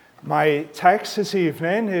My text this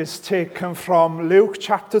evening is taken from Luke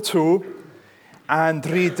chapter 2 and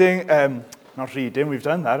we've done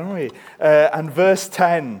that, haven't we? And verse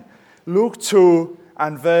 10. Luke 2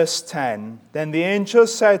 and verse 10. Then the angel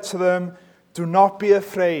said to them, "Do not be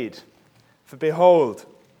afraid, for behold,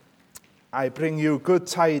 I bring you good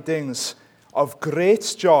tidings of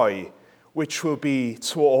great joy, which will be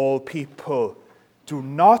to all people. Do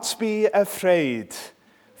not be afraid,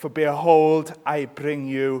 for behold, I bring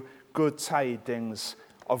you good tidings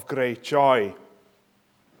of great joy."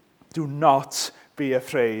 Do not be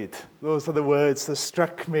afraid. Those are the words that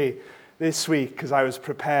struck me this week as I was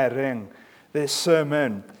preparing this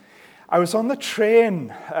sermon. I was on the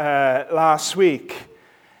train last week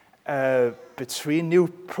between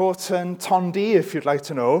Newport and Tondy, if you'd like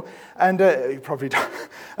to know, and you probably don't.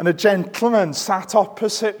 And a gentleman sat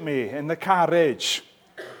opposite me in the carriage,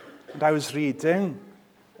 and I was reading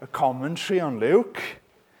a commentary on Luke,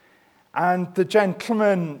 and the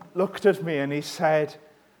gentleman looked at me and he said,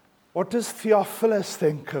 "What does Theophilus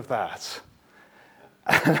think of that?"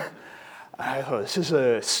 I thought, this is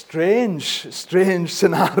a strange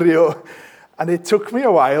scenario. And it took me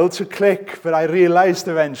a while to click, but I realized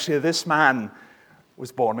eventually this man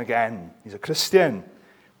was born again. He's a Christian.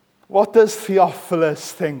 What does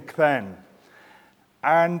Theophilus think then?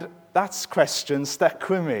 And that question stuck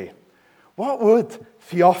with me. What would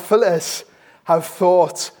Theophilus have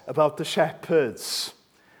thought about the shepherds?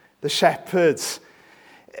 The shepherds.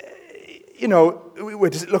 You know, we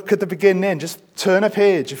just look at the beginning, just turn a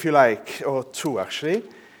page if you like, or two actually.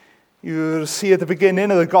 You'll see at the beginning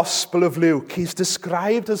of the Gospel of Luke, he's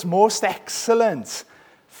described as most excellent,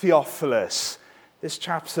 Theophilus. This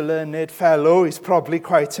chap's a learned fellow, he's probably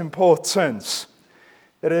quite important.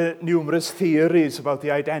 There are numerous theories about the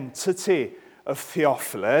identity of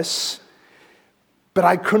Theophilus, but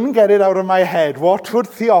I couldn't get it out of my head. What would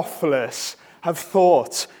Theophilus have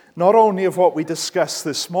thought, not only of what we discussed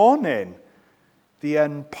this morning, the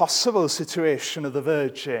impossible situation of the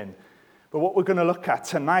Virgin, but what we're going to look at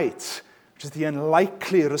tonight, which is the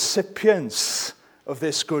unlikely recipients of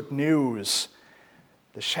this good news,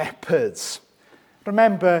 the shepherds.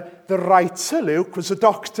 Remember, the writer, Luke, was a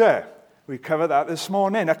doctor. We covered that this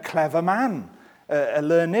morning, a clever man, a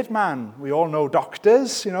learned man. We all know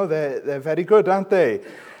doctors, you know, they're very good, aren't they?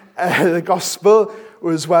 The gospel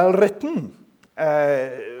was well written.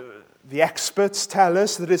 The experts tell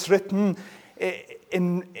us that it's written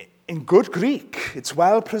in good Greek. It's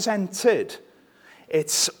well presented.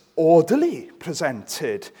 It's orderly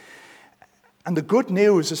presented. And the good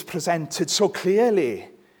news is presented so clearly.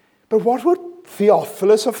 But what would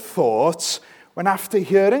Theophilus have thought when, after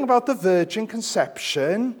hearing about the virgin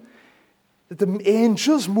conception, that the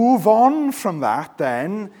angels move on from that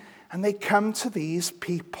then, and they come to these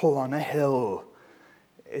people on a hill?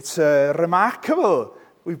 It's remarkable.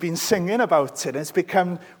 We've been singing about it, and it's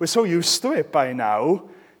become, we're so used to it by now,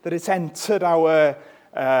 that it's entered our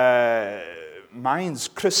minds.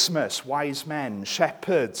 Christmas, wise men,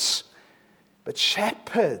 shepherds. But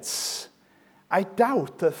shepherds, I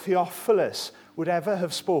doubt that Theophilus would ever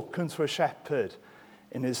have spoken to a shepherd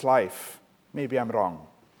in his life. Maybe I'm wrong,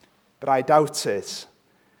 but I doubt it.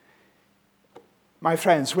 My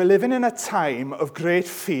friends, we're living in a time of great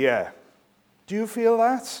fear. Do you feel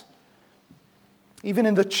that? Even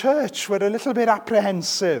in the church, we're a little bit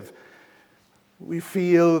apprehensive. We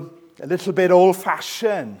feel a little bit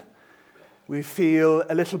old-fashioned. We feel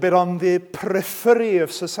a little bit on the periphery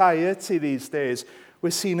of society these days. We're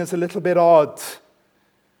seen as a little bit odd.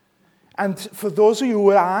 And for those of you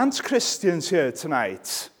who aren't Christians here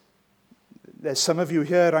tonight, there's some of you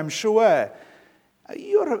here, I'm sure,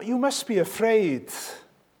 you must be afraid.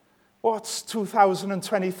 What's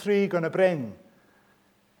 2023 going to bring?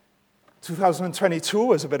 2022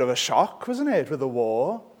 was a bit of a shock, wasn't it, with the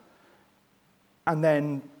war? And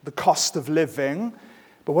then the cost of living.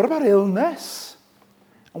 But what about illness?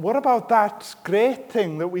 And what about that great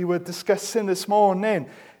thing that we were discussing this morning?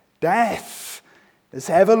 Death. It's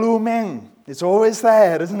ever looming. It's always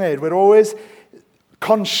there, isn't it? We're always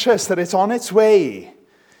conscious that it's on its way.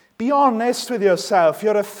 Be honest with yourself.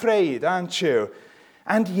 You're afraid, aren't you?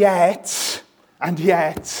 And yet,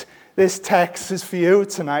 this text is for you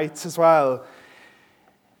tonight as well.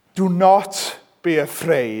 Do not be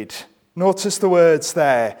afraid. Notice the words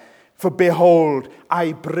there. For behold,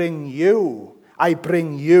 I bring you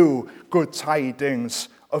good tidings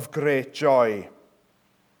of great joy.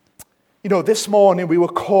 You know, this morning we were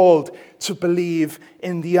called to believe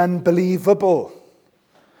in the unbelievable.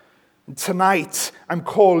 And tonight, I'm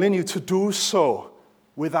calling you to do so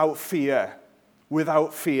without fear.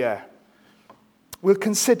 We'll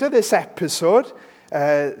consider this episode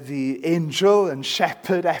the angel and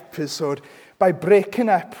shepherd episode by breaking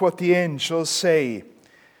up what the angels say.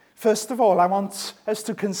 First of all, I want us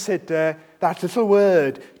to consider that little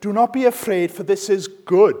word, do not be afraid, for this is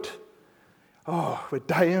good. Oh, we're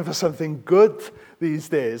dying for something good these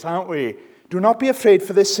days, aren't we? Do not be afraid,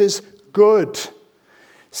 for this is good.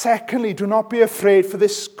 Secondly, do not be afraid, for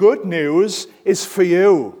this good news is for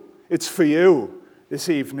you. It's for you this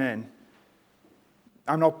evening.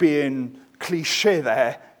 I'm not being cliche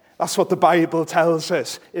there. That's what the Bible tells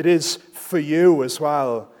us. It is for you as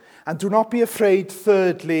well. And do not be afraid,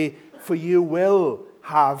 thirdly, for you will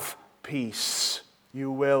have peace.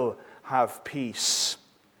 You will have peace.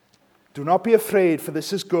 Do not be afraid, for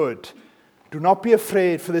this is good. Do not be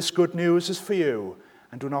afraid, for this good news is for you.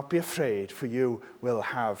 And do not be afraid, for you will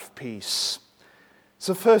have peace.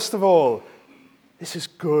 So first of all, this is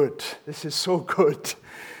good. This is so good.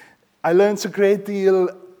 I learned a great deal.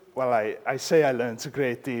 Well, I say I learned a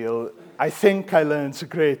great deal. I think I learned a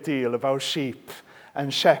great deal about sheep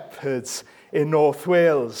and shepherds in North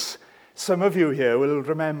Wales. Some of you here will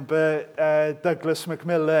remember Douglas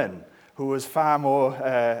Macmillan, who was far more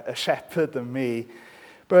a shepherd than me.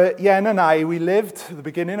 But Yen and I, we lived at the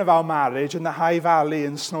beginning of our marriage in the High Valley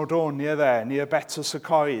in Snowdonia there, near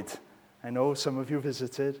Betws-y-Coed. I know some of you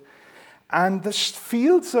visited. And the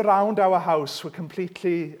fields around our house were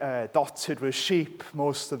completely dotted with sheep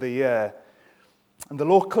most of the year. And the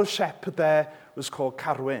local shepherd there was called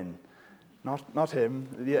Carwyn. Not him,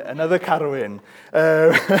 another Carwyn.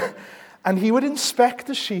 And he would inspect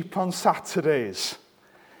the sheep on Saturdays.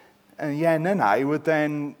 And Yen and I would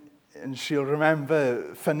then, and she'll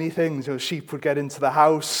remember funny things, sheep would get into the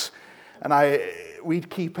house, and we'd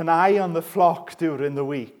keep an eye on the flock during the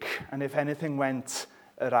week. And if anything went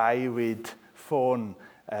awry, we'd phone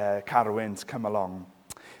Carwyn to come along.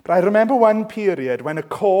 But I remember one period when a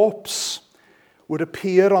corpse would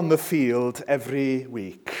appear on the field every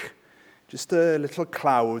week. Just a little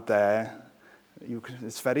cloud there.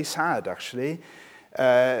 It's very sad, actually.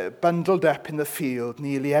 Bundled up in the field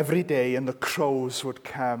nearly every day, and the crows would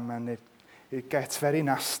come, and it gets very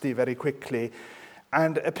nasty very quickly.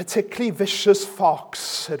 And a particularly vicious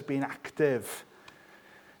fox had been active.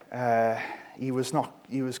 He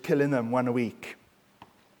was killing them one a week.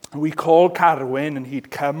 And we called Carwyn, and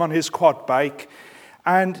he'd come on his quad bike,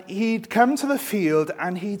 and he'd come to the field,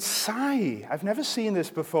 and he'd sigh. I've never seen this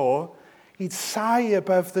before. He'd sigh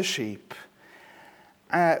above the sheep.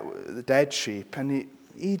 The dead sheep, and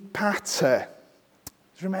he'd pat her.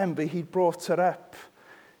 Remember, he'd brought her up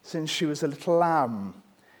since she was a little lamb.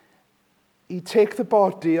 He'd take the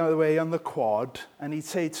body away on the quad, and he'd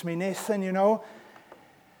say to me, Nathan,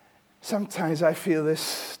 sometimes I feel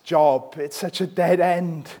this job, it's such a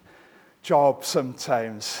dead-end job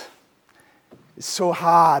sometimes. It's so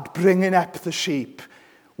hard bringing up the sheep,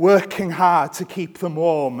 working hard to keep them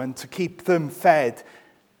warm and to keep them fed,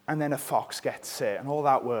 and then a fox gets it, and all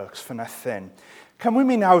that works for nothing. Come with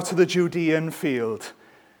me now to the Judean field.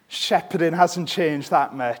 Shepherding hasn't changed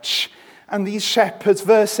that much. And these shepherds,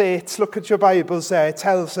 verse 8, look at your Bibles there, it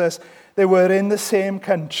tells us they were in the same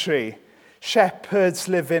country. Shepherds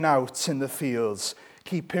living out in the fields,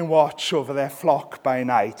 keeping watch over their flock by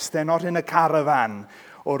night. They're not in a caravan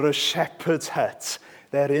or a shepherd's hut.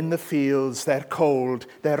 They're in the fields, they're cold,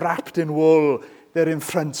 they're wrapped in wool, they're in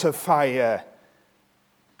front of fire.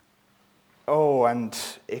 Oh, and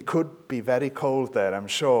it could be very cold there, I'm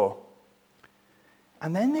sure.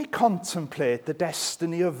 And then they contemplate the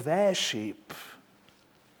destiny of their sheep.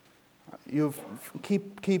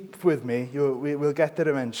 Keep with me. We'll get there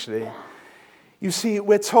eventually. You see,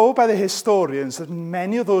 we're told by the historians that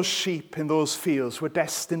many of those sheep in those fields were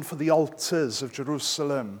destined for the altars of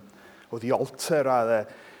Jerusalem, or the altar rather.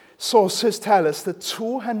 Sources tell us that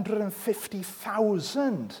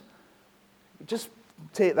 250,000, just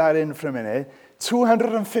take that in for a minute,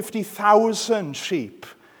 250,000 sheep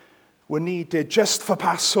were needed just for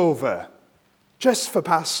Passover. Just for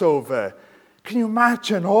Passover. Can you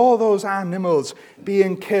imagine all those animals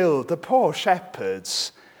being killed? The poor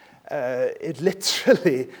shepherds. It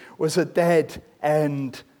literally was a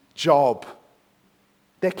dead-end job.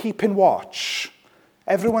 They're keeping watch.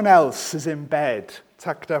 Everyone else is in bed,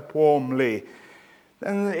 tucked up warmly.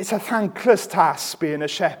 And it's a thankless task being a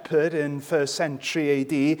shepherd in 1st century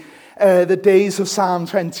AD. The days of Psalm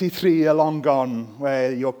 23 are long gone,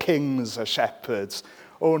 where your kings are shepherds.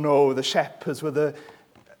 Oh no, the shepherds were the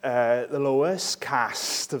lowest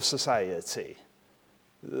caste of society.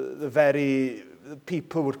 The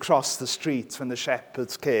people would cross the streets when the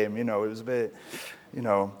shepherds came. It was a bit,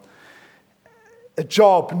 a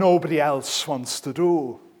job nobody else wants to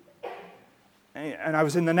do. And I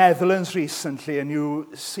was in the Netherlands recently, and you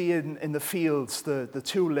see in the fields the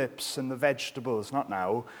tulips and the vegetables, not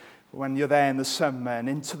now, when you're there in the summer, and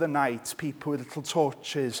into the night, people with little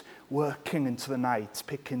torches working into the night,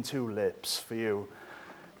 picking tulips for you,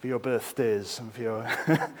 for your birthdays, and for your...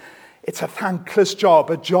 It's a thankless job,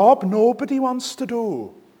 a job nobody wants to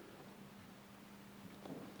do.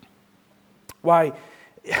 Why?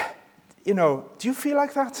 You know, do you feel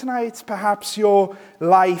like that tonight? Perhaps your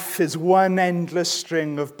life is one endless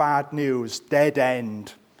string of bad news, dead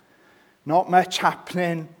end. Not much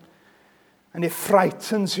happening. And it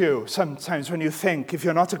frightens you sometimes when you think, if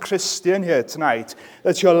you're not a Christian here tonight,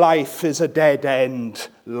 that your life is a dead end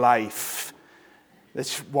life.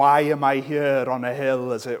 That's why am I here on a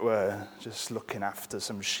hill, as it were, just looking after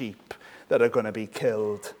some sheep that are going to be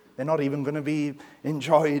killed. They're not even going to be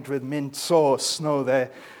enjoyed with mint sauce. No,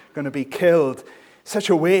 they're going to be killed. Such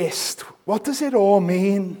a waste. What does it all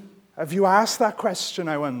mean? Have you asked that question,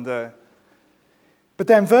 I wonder? But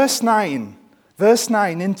then verse 9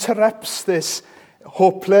 interrupts this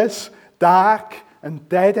hopeless, dark, and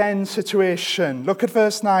dead-end situation. Look at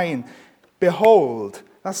verse 9. Behold,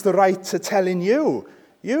 that's the writer telling you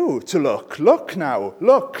to look. Look now,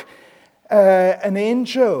 look. An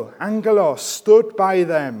angel, angelos, stood by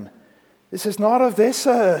them. This is not of this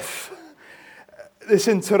earth. This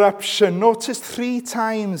interruption. Notice 3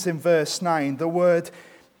 times in verse 9 the word,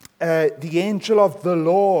 the angel of the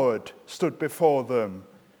Lord stood before them.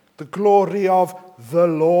 The glory of the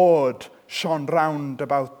Lord shone round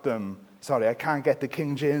about them. Sorry, I can't get the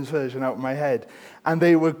King James Version out of my head. And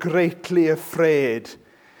they were greatly afraid.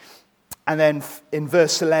 And then in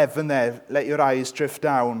verse 11 there, let your eyes drift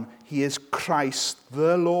down. He is Christ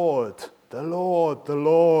the Lord. The Lord, the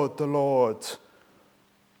Lord, the Lord.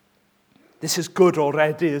 This is good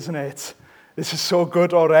already, isn't it? This is so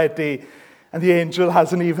good already. And the angel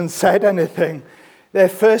hasn't even said anything. Their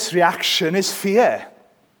first reaction is fear.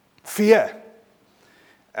 Fear.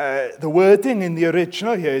 The wording in the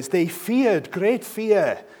original here is they feared, great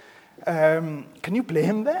fear. Can you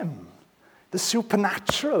blame them? The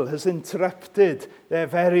supernatural has interrupted their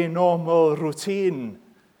very normal routine.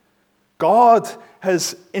 God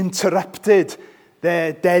has interrupted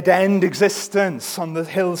their dead-end existence on the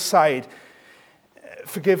hillside.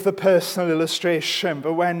 Forgive the personal illustration,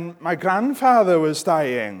 but when my grandfather was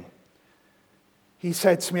dying, he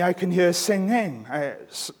said to me, I can hear singing.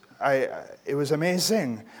 It was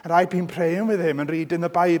amazing. And I'd been praying with him and reading the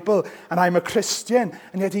Bible, and I'm a Christian.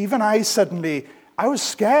 And yet even I was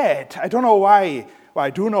scared. I don't know why. Well,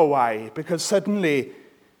 I do know why. Because suddenly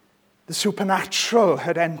the supernatural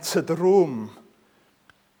had entered the room.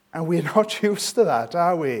 And we're not used to that,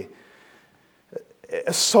 are we?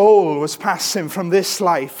 A soul was passing from this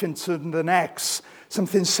life into the next,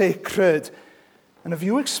 something sacred. And have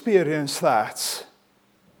you experienced that?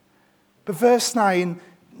 But verse 9,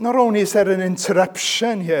 not only is there an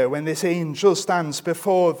interruption here when this angel stands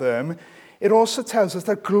before them, it also tells us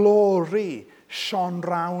that glory shone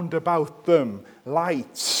round about them,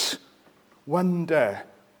 light, wonder.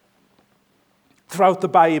 Throughout the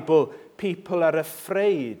Bible, people are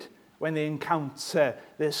afraid when they encounter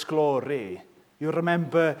this glory. You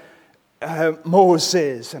remember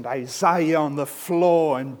Moses and Isaiah on the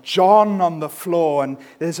floor and John on the floor, and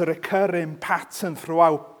there's a recurring pattern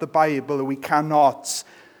throughout the Bible that we cannot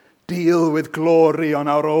deal with glory on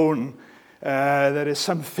our own. There is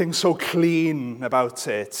something so clean about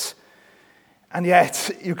it. And yet,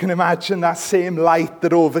 you can imagine that same light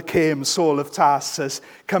that overcame Saul of Tarsus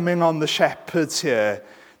coming on the shepherds here,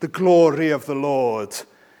 the glory of the Lord.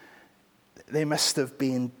 They must have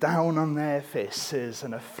been down on their faces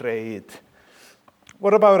and afraid.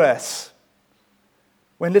 What about us?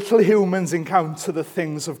 When little humans encounter the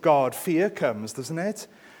things of God, fear comes, doesn't it?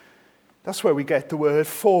 That's where we get the word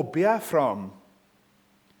phobia from.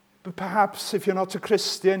 But perhaps if you're not a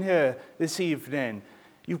Christian here this evening,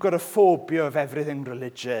 you've got a phobia of everything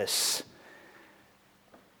religious.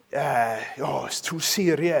 It's too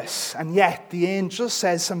serious. And yet the angel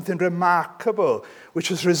says something remarkable, which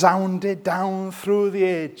has resounded down through the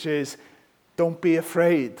ages. Don't be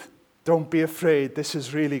afraid. Don't be afraid. This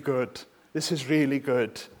is really good. This is really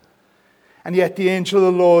good. And yet the angel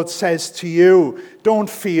of the Lord says to you, don't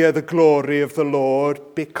fear the glory of the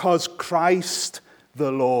Lord, because Christ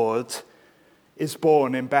the Lord is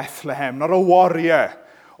born in Bethlehem. Not a warrior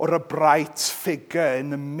or a bright figure in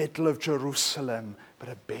the middle of Jerusalem, but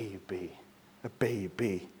a baby. A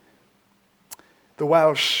baby. The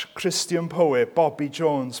Welsh Christian poet Bobby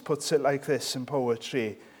Jones puts it like this in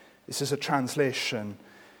poetry. This is a translation.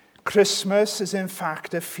 Christmas is in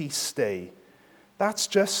fact a feast day. That's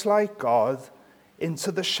just like God.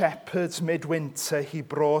 into the shepherds midwinter he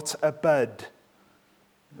brought a bud.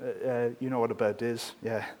 You know what a bud is?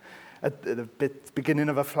 Yeah. At the beginning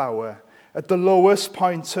of a flower. At the lowest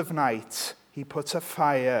point of night, he put a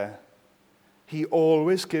fire. He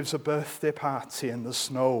always gives a birthday party in the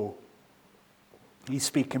snow. He's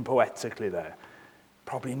speaking poetically there.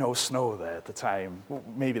 Probably no snow there at the time. Well,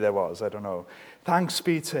 maybe there was, I don't know. Thanks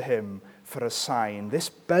be to him for a sign. This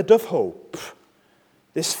bed of hope,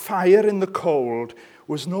 this fire in the cold,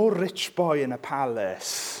 was no rich boy in a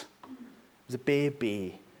palace. It was a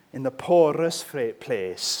baby in the poorest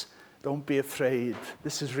place. Don't be afraid.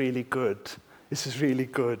 This is really good. This is really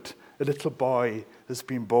good. A little boy has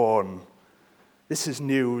been born. This is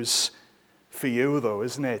news for you, though,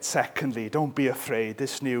 isn't it? Secondly, don't be afraid.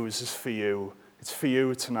 This news is for you. It's for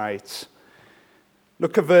you tonight.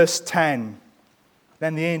 Look at verse 10.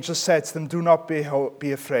 Then the angel said to them, do not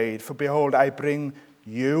be afraid, for behold, I bring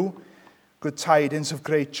you good tidings of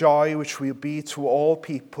great joy, which will be to all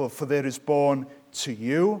people, for there is born to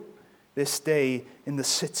you this day in the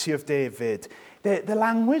city of David. The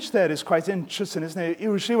language there is quite interesting, isn't it?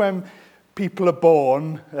 Usually when people are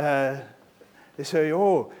born, they say,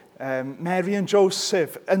 Mary and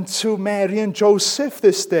Joseph. And to Mary and Joseph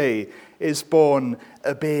this day is born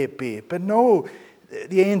a baby. But no,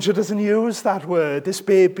 the angel doesn't use that word. This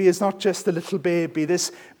baby is not just a little baby.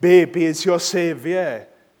 This baby is your Savior.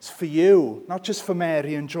 It's for you, not just for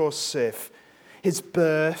Mary and Joseph. His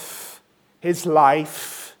birth, his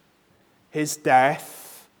life, his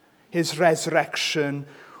death, his resurrection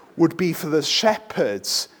would be for the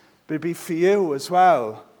shepherds, but it'd be for you as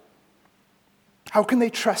well. How can they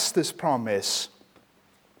trust this promise?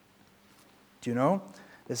 Do you know?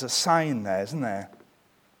 There's a sign there, isn't there?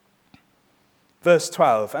 Verse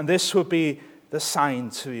 12, and this will be the sign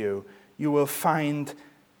to you. You will find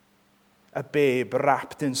a babe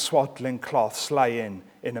wrapped in swaddling cloths lying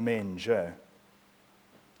in a manger.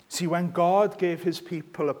 See, when God gave his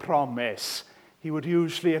people a promise, he would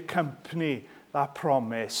usually accompany that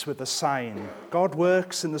promise with a sign. God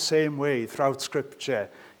works in the same way throughout Scripture.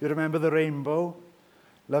 You remember the rainbow?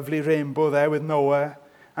 Lovely rainbow there with Noah.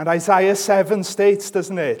 And Isaiah 7 states,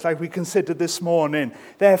 doesn't it, like we considered this morning,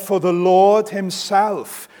 therefore the Lord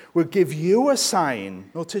himself will give you a sign.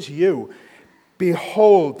 Notice you.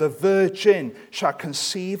 Behold, the virgin shall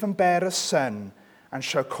conceive and bear a son, and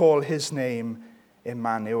shall call his name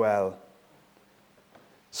Emmanuel.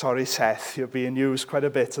 Sorry, Seth, you're being used quite a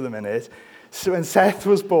bit at the minute. So when Seth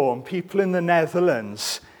was born, people in the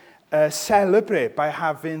Netherlands celebrate by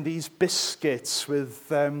having these biscuits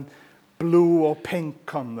with blue or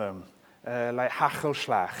pink on them, like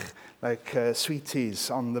hagelslag, like sweeties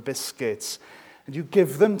on the biscuits. And you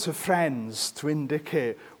give them to friends to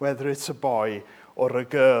indicate whether it's a boy or a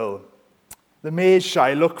girl. The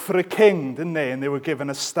Magi looked for a king, didn't they? And they were given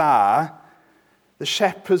a star. The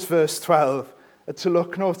shepherds, verse 12, are to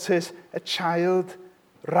look, notice, a child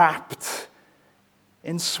wrapped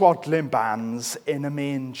in swaddling bands in a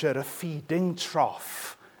manger, a feeding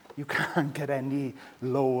trough. You can't get any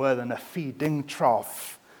lower than a feeding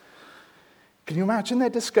trough. Can you imagine their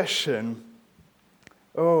discussion?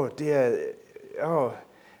 Oh dear,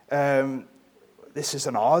 this is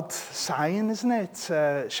an odd sign, isn't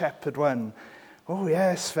it, shepherd one? Oh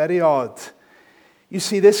yes, very odd. You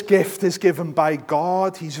see, this gift is given by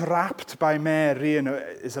God. He's wrapped by Mary, and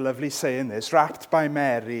it's a lovely saying this, wrapped by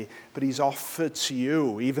Mary, but he's offered to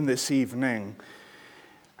you, even this evening.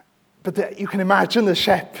 But you can imagine the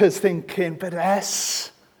shepherds thinking, but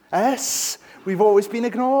us, we've always been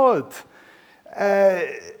ignored.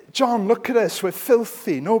 John, look at us, we're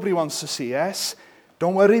filthy. Nobody wants to see us.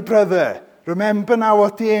 Don't worry, brother. Remember now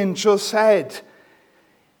what the angel said.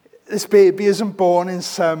 This baby isn't born in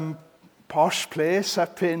some posh place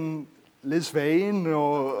up in Lisvane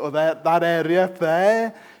or that area up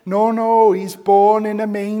there. No, he's born in a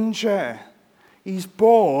manger. He's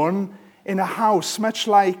born in a house much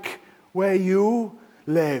like where you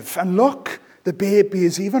live. And look, the baby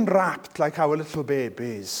is even wrapped like our little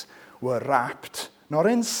babies were wrapped. Not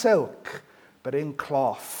in silk, but in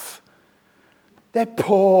cloth. They're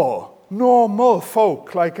poor, normal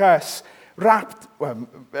folk like us, wrapped. Well,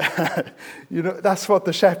 that's what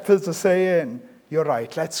the shepherds are saying. You're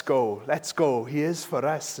right, let's go. He is for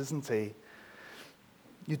us, isn't he?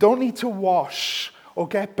 You don't need to wash or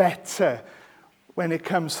get better when it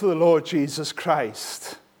comes to the Lord Jesus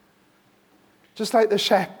Christ. Just like the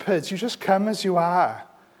shepherds, you just come as you are.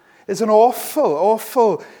 It's an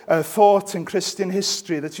awful thought in Christian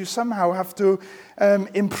history that you somehow have to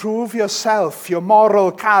improve yourself, your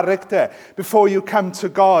moral character, before you come to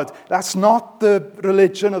God. That's not the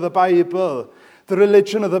religion of the Bible. The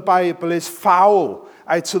religion of the Bible is foul,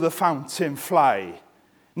 I to the fountain fly.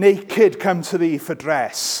 Naked come to thee for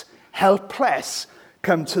dress. Helpless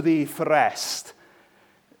come to thee for rest.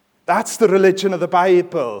 That's the religion of the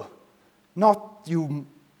Bible. Not you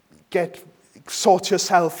sort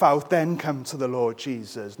yourself out, then come to the Lord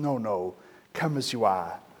Jesus. No. Come as you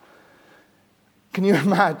are. Can you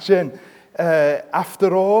imagine,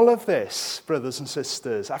 after all of this, brothers and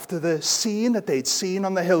sisters, after the scene that they'd seen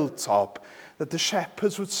on the hilltop, that the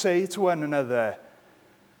shepherds would say to one another,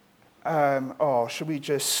 should we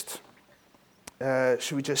just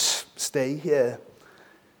stay here,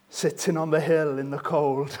 sitting on the hill in the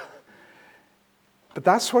cold? But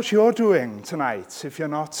that's what you're doing tonight if you're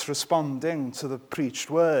not responding to the preached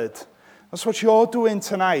word. That's what you're doing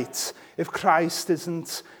tonight if Christ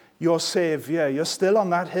isn't your Saviour. You're still on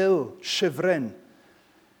that hill, shivering.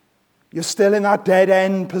 You're still in that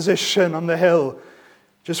dead-end position on the hill,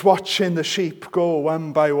 just watching the sheep go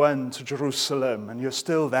one by one to Jerusalem, and you're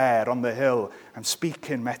still there on the hill. I'm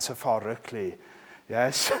speaking metaphorically,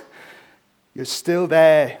 yes? You're still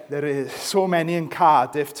there. There is so many in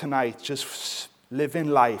Cardiff tonight just living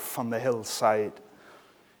life on the hillside.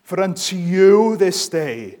 For unto you this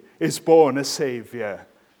day is born a Saviour.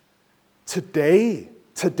 Today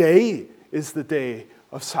is the day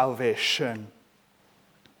of salvation.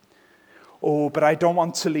 Oh, but I don't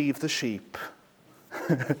want to leave the sheep.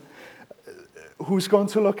 Who's going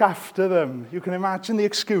to look after them? You can imagine the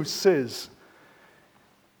excuses.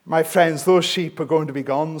 My friends, those sheep are going to be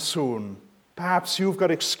gone soon. Perhaps you've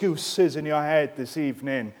got excuses in your head this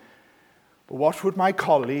evening. But what would my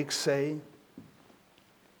colleagues say?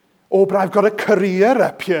 Oh, but I've got a career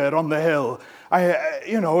up here on the hill.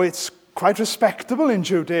 It's quite respectable in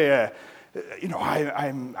Judea.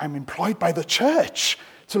 I'm employed by the church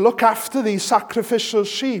to look after these sacrificial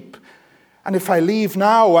sheep. And if I leave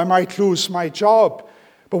now, I might lose my job.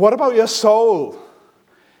 But what about your soul?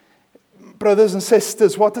 Brothers and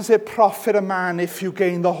sisters, what does it profit a man if you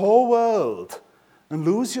gain the whole world and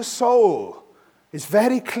lose your soul? It's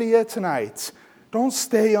very clear tonight. Don't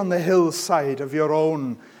stay on the hillside of your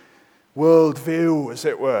own worldview, as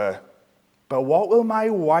it were. But what will my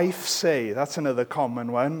wife say? That's another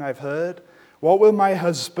common one I've heard. What will my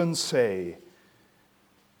husband say?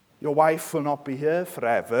 Your wife will not be here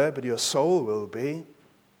forever, but your soul will be.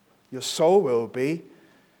 Your soul will be.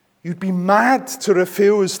 You'd be mad to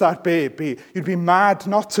refuse that baby. You'd be mad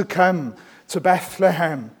not to come to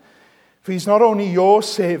Bethlehem. For he's not only your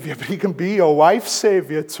Saviour, but he can be your wife's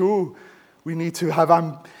Saviour too. We need to have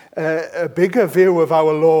a bigger view of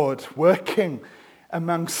our Lord working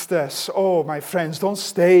amongst us. Oh, my friends, don't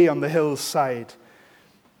stay on the hillside.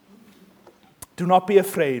 Do not be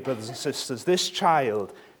afraid, brothers and sisters. This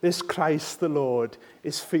child, this Christ the Lord,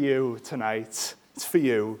 is for you tonight. It's for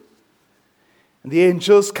you. And the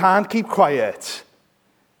angels can't keep quiet.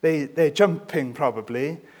 They're jumping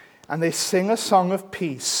probably. And they sing a song of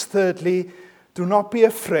peace. Thirdly, do not be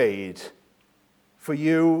afraid, for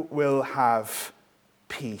you will have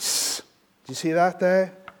peace. Do you see that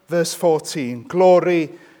there? Verse 14,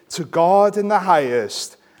 glory to God in the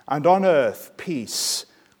highest, and on earth peace,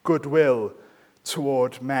 goodwill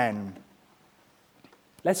toward men.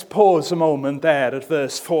 Let's pause a moment there at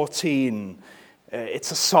verse 14.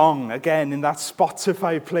 It's a song, again, in that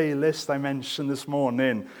Spotify playlist I mentioned this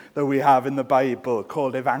morning that we have in the Bible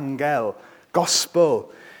called Evangel,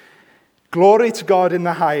 Gospel. Glory to God in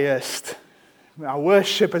the highest. Our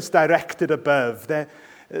worship is directed above. The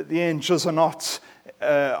angels are not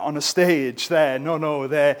on a stage there. No,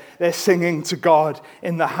 they're singing to God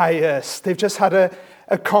in the highest. They've just had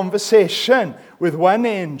a conversation with one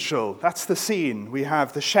angel. That's the scene. We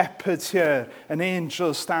have the shepherds here. An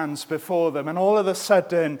angel stands before them, and all of a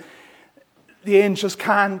sudden, the angels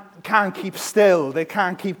can't keep still. They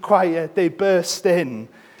can't keep quiet. They burst in,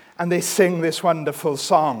 and they sing this wonderful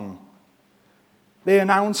song. They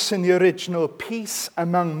announce in the original, peace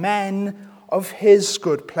among men of his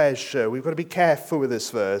good pleasure. We've got to be careful with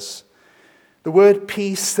this verse. The word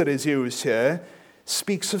peace that is used here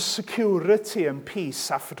speaks of security and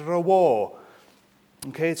peace after a war.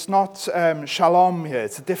 Okay, it's not shalom here,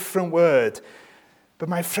 it's a different word. But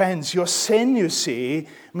my friends, your sin, you see,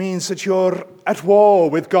 means that you're at war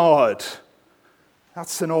with God.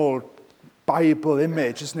 That's an old Bible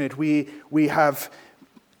image, isn't it? We have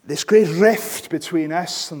this great rift between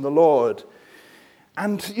us and the Lord.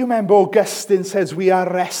 And you remember Augustine says we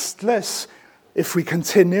are restless if we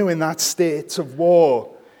continue in that state of war.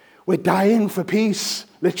 We're dying for peace,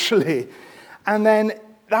 literally. And then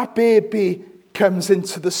that baby comes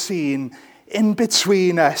into the scene in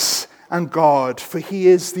between us and God, for he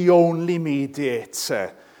is the only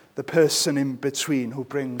mediator that the person in between who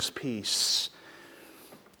brings peace.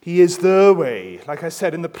 He is the way, like I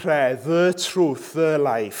said in the prayer, the truth, the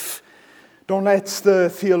life. Don't let the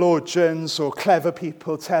theologians or clever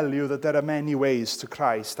people tell you that there are many ways to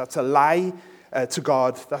Christ. That's a lie to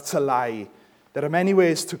God. That's a lie. There are many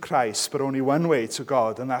ways to Christ, but only one way to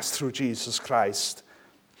God, and that's through Jesus Christ.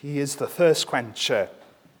 He is the thirst quencher,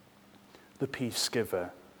 the peace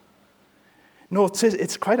giver. Notice,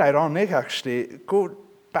 it's quite ironic actually. Go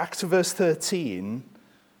back to verse 13,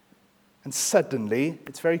 and suddenly,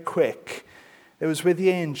 it's very quick, there was with the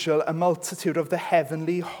angel a multitude of the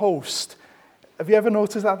heavenly host. Have you ever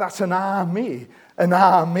noticed that? That's an army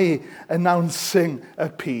announcing a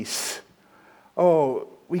peace. Oh,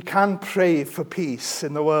 we can pray for peace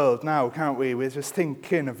in the world now, can't we? We're just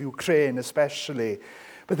thinking of Ukraine especially.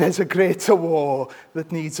 But there's a greater war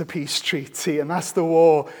that needs a peace treaty, and that's the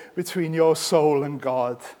war between your soul and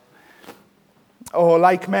God. Oh,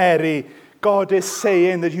 like Mary, God is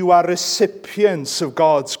saying that you are recipients of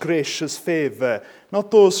God's gracious favor,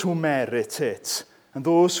 not those who merit it. And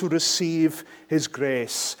those who receive his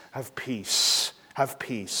grace have peace. Have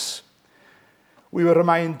peace. We were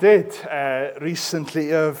reminded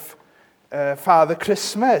recently of Father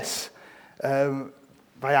Christmas by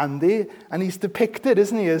Andy, and he's depicted,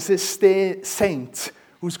 isn't he, as this saint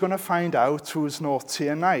who's going to find out who's naughty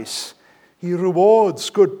and nice. He rewards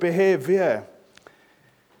good behavior.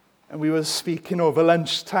 And we were speaking over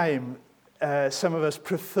lunchtime. Some of us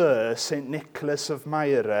prefer St. Nicholas of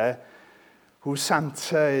Myra, who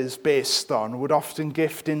Santa is based on, would often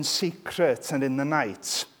gift in secret and in the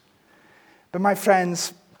night. But my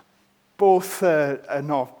friends, both are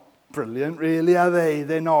not brilliant, really, are they?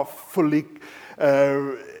 They're not fully,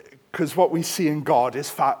 because what we see in God is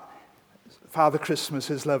Father Christmas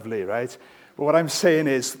is lovely, right? But what I'm saying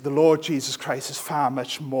is the Lord Jesus Christ is far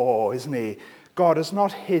much more, isn't he? God has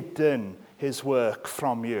not hidden his work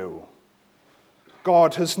from you.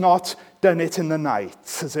 God has not done it in the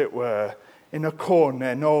night, as it were, in a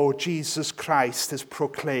corner. No, Jesus Christ is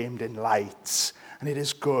proclaimed in lights, and it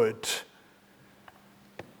is good.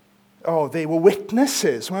 Oh, they were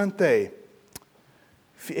witnesses, weren't they?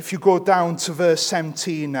 If you go down to verse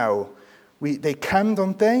 17 now, they come,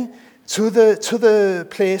 don't they, to the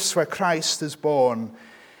place where Christ is born.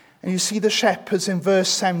 And you see the shepherds in verse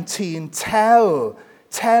 17 tell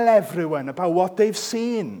everyone about what they've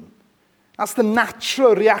seen. That's the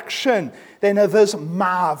natural reaction. Then others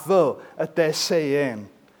marvel at their saying.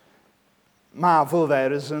 Marvel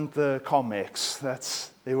there isn't the comics.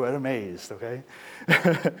 They were amazed, okay?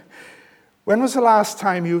 When was the last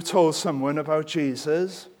time you told someone about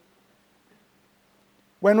Jesus?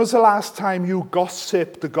 When was the last time you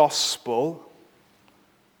gossiped the gospel?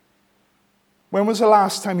 When was the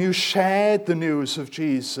last time you shared the news of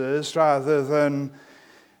Jesus rather than,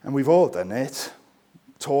 and we've all done it,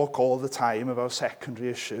 talk all the time about secondary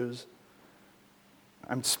issues?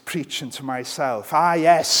 I'm preaching to myself.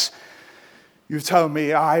 Yes, you tell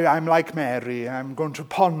me I'm like Mary. I'm going to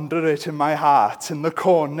ponder it in my heart in the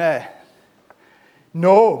corner.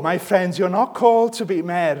 No, my friends, you're not called to be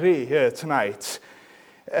Mary here tonight.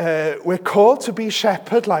 We're called to be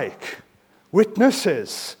shepherd-like,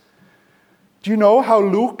 witnesses. Do you know how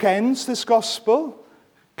Luke ends this gospel?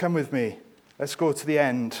 Come with me. Let's go to the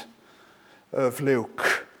end of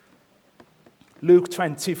Luke. Luke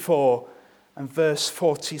 24 and verse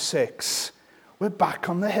 46. We're back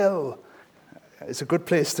on the hill. It's a good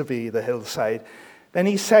place to be, the hillside. Then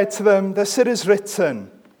he said to them, "Thus it is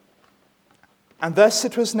written, and thus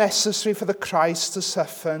it was necessary for the Christ to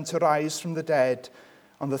suffer and to rise from the dead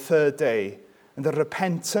on the third day, and the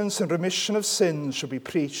repentance and remission of sins shall be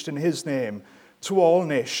preached in his name to all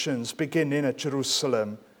nations, beginning at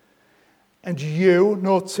Jerusalem. And you,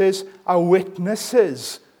 notice, are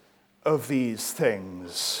witnesses of these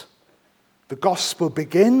things." The gospel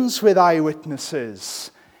begins with eyewitnesses.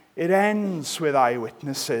 It ends with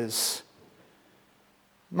eyewitnesses.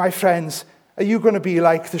 My friends, are you going to be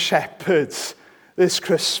like the shepherds this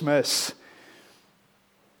Christmas?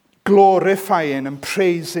 Glorifying and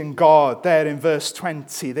praising God there in verse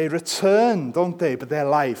 20. They return, don't they? But their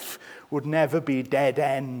life would never be dead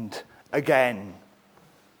end again.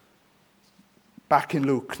 Back in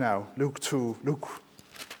Luke now. Luke 2.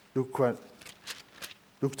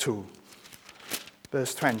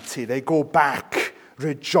 Verse 20. They go back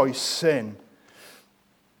rejoicing.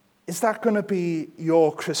 Is that going to be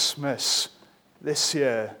your Christmas this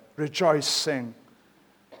year? Rejoicing.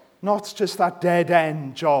 Not just that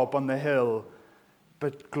dead-end job on the hill,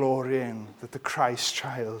 but glorying that the Christ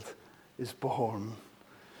child is born.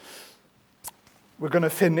 We're going to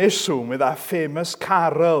finish soon with that famous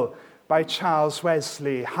carol by Charles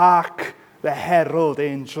Wesley, Hark the Herald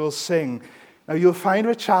Angels Sing. Now you'll find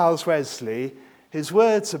with Charles Wesley, his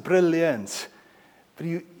words are brilliant, but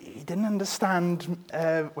he didn't understand,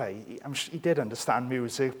 I'm sure he did understand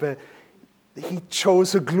music, but he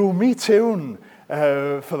chose a gloomy tune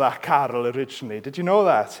for that carol originally. Did you know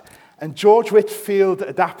that? And George Whitefield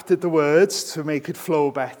adapted the words to make it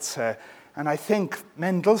flow better. And I think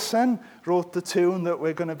Mendelssohn wrote the tune that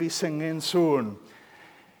we're going to be singing soon.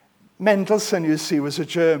 Mendelssohn, you see, was a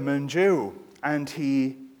German Jew, and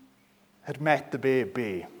he had met the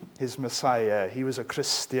baby, his Messiah. He was a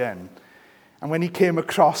Christian. And when he came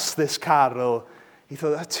across this carol, he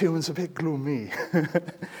thought, that tune's a bit gloomy.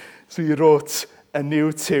 So he wrote a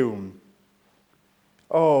new tune.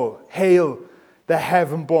 Oh, hail the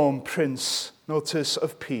heaven-born Prince, notice,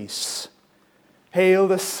 of peace. Hail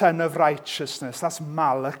the Son of Righteousness. That's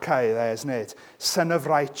Malachi there, isn't it? Son of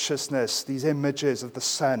Righteousness, these images of the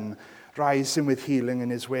sun rising with healing in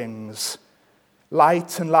his wings.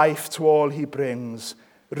 Light and life to all he brings,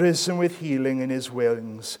 risen with healing in his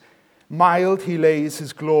wings. Mild he lays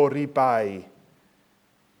his glory by.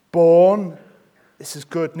 Born, this is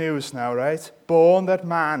good news now, right? Born that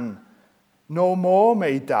man no more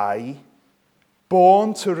may die.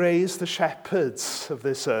 Born to raise the shepherds of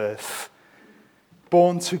this earth.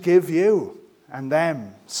 Born to give you and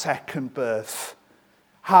them second birth.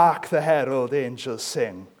 Hark the herald angels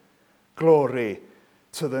sing. Glory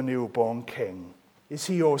to the newborn King. Is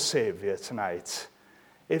he your Saviour tonight?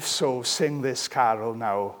 If so, sing this carol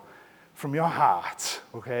now from your heart,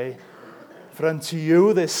 okay? For unto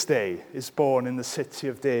you this day is born in the city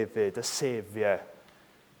of David a Saviour.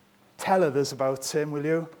 Tell others about him, will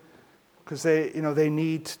you? Because they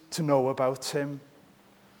need to know about him.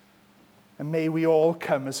 And may we all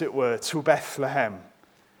come, as it were, to Bethlehem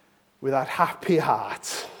with that happy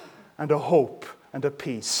heart and a hope and a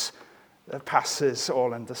peace that passes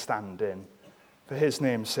all understanding. For his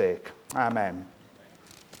name's sake, amen.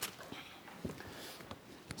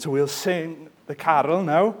 So we'll sing the carol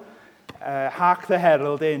now. Hark the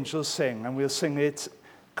herald angels sing, and we'll sing it.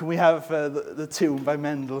 Can we have the tune by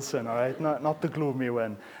Mendelssohn, all right? Not the gloomy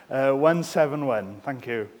one. 171, thank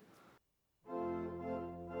you.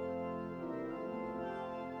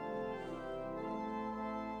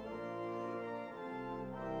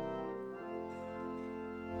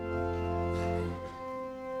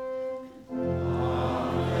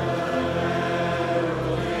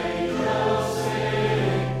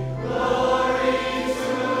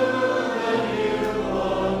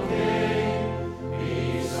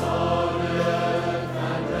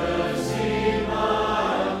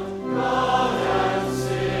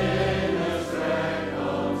 Sing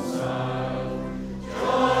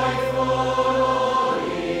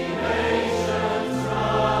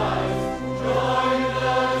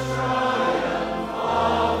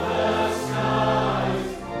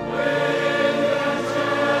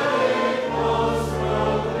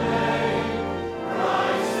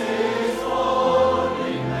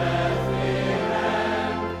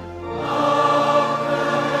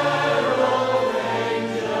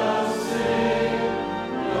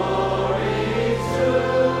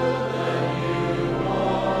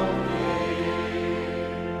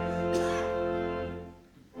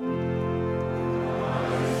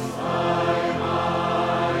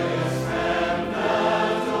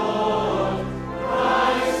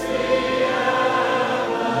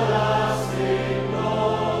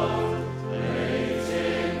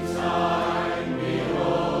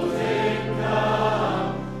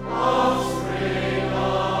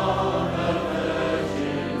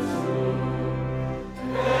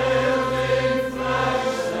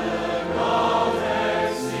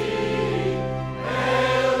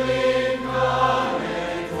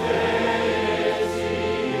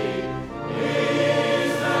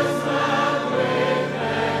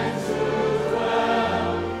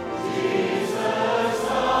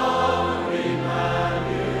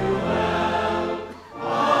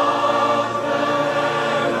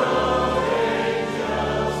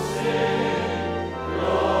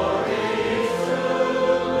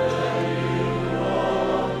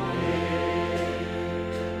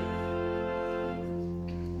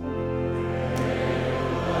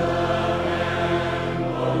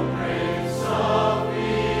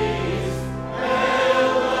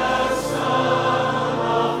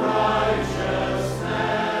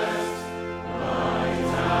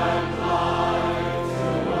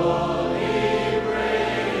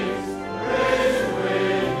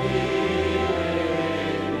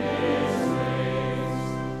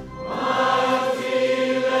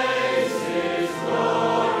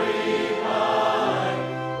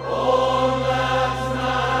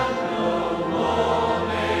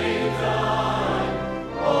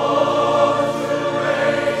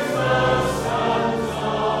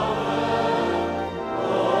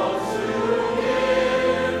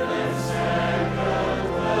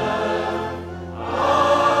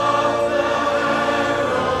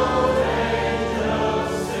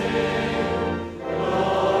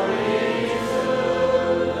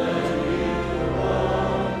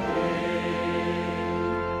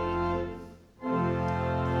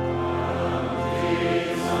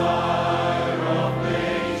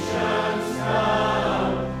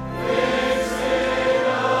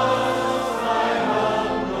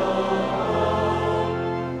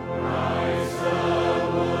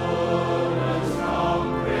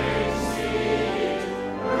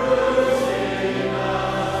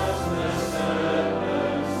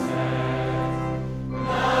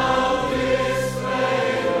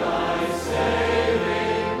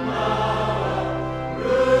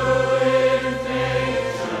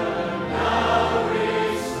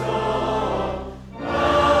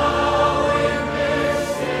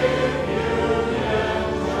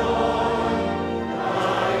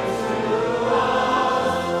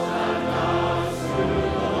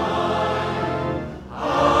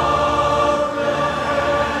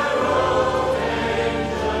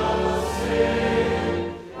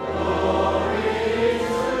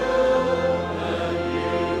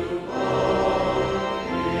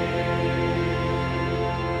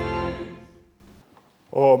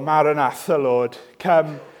Maranatha, Lord.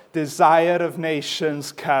 Come, desire of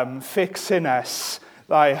nations, come, fix in us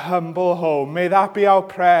thy humble home. May that be our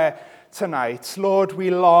prayer tonight. Lord, we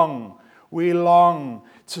long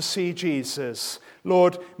to see Jesus.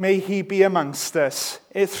 Lord, may he be amongst us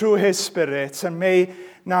through his Spirit, and may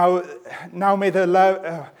now may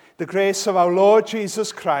the grace of our Lord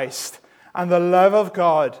Jesus Christ and the love of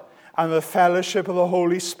God and the fellowship of the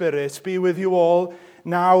Holy Spirit be with you all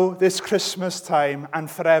now, this Christmas time, and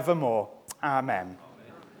forevermore. Amen.